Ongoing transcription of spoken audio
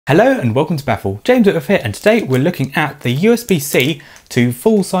Hello and welcome to Baffle. James Whitworth here, and today we're looking at the USB-C to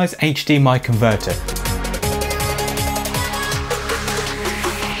full-size HDMI converter.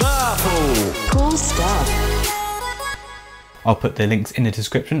 Baffle! Cool stuff. I'll put the links in the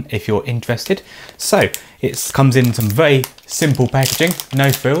description if you're interested. So, it comes in some very simple packaging,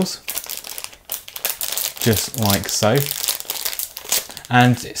 no frills, just like so.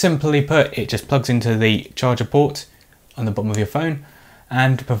 And simply put, it just plugs into the charger port on the bottom of your phone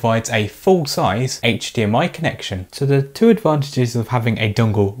and provides a full-size HDMI connection. So the two advantages of having a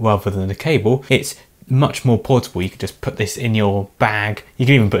dongle rather than a cable, it's much more portable. You can just put this in your bag. You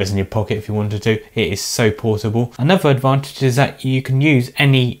can even put this in your pocket if you wanted to. It is so portable. Another advantage is that you can use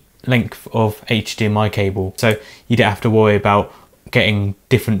any length of HDMI cable. So you don't have to worry about getting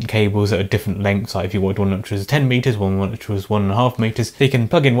different cables at a different lengths. Like if you want one which was 10 meters, one which was 1.5 meters, so you can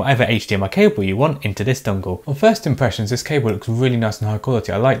plug in whatever HDMI cable you want into this dongle. On first impressions, this cable looks really nice and high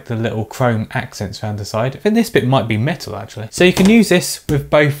quality. I like the little chrome accents around the side. I think this bit might be metal actually. So you can use this with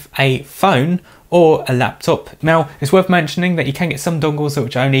both a phone or a laptop. Now, it's worth mentioning that you can get some dongles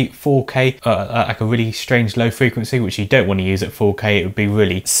which are only 4K, like a really strange low frequency, which you don't want to use at 4K. It would be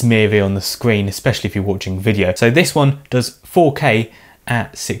really smeary on the screen, especially if you're watching video. So this one does 4K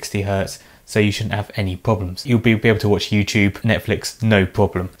at 60 Hz, so you shouldn't have any problems. You'll be able to watch YouTube, Netflix, no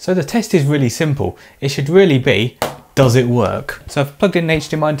problem. So the test is really simple. It should really be, does it work? So I've plugged in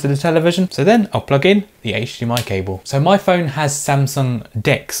HDMI into the television, so then I'll plug in the HDMI cable. So my phone has Samsung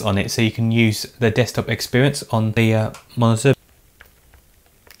DeX on it, so you can use the desktop experience on the monitor.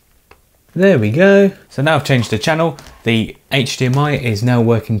 There we go. So now I've changed the channel. The HDMI is now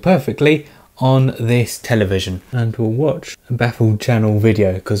working perfectly on this television, and we'll watch a Baffle channel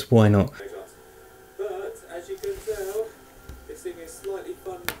video, because why not? But as you can tell, this thing is slightly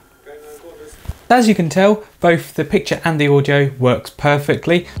fun going around corners. As you can tell, both the picture and the audio works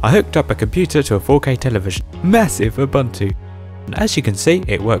perfectly. I hooked up a computer to a 4K television, massive Ubuntu. And as you can see,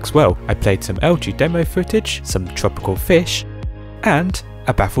 it works well. I played some LG demo footage, some tropical fish, and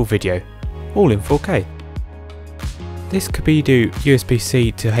a Baffle video, all in 4K. This Kebidu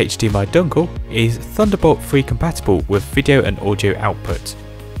USB-C to HDMI dongle is Thunderbolt 3 compatible with video and audio output.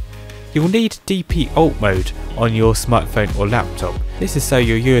 You'll need DP alt mode on your smartphone or laptop. This is so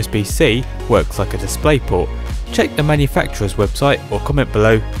your USB-C works like a DisplayPort. Check the manufacturer's website or comment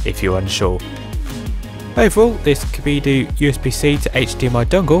below if you're unsure. Overall, this Kebidu USB-C to HDMI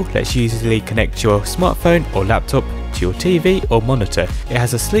dongle lets you easily connect your smartphone or laptop to your TV or monitor. It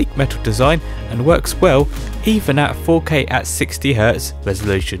has a sleek metal design and works well even at 4K at 60 Hz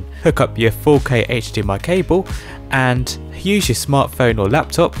resolution. Hook up your 4K HDMI cable and use your smartphone or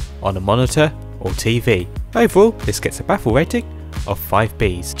laptop on a monitor or TV. Overall, this gets a Baffle rating of 5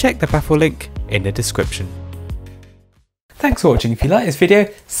 Bs. Check the Baffle link in the description. Thanks for watching. If you like this video,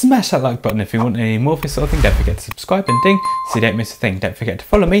 smash that like button. If you want any more of this sort of thing, don't forget to subscribe and ding so you don't miss a thing. Don't forget to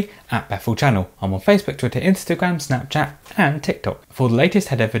follow me at Baffle Channel. I'm on Facebook, Twitter, Instagram, Snapchat and TikTok. For the latest,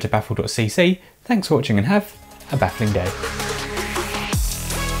 head over to baffle.cc. Thanks for watching and have a baffling day.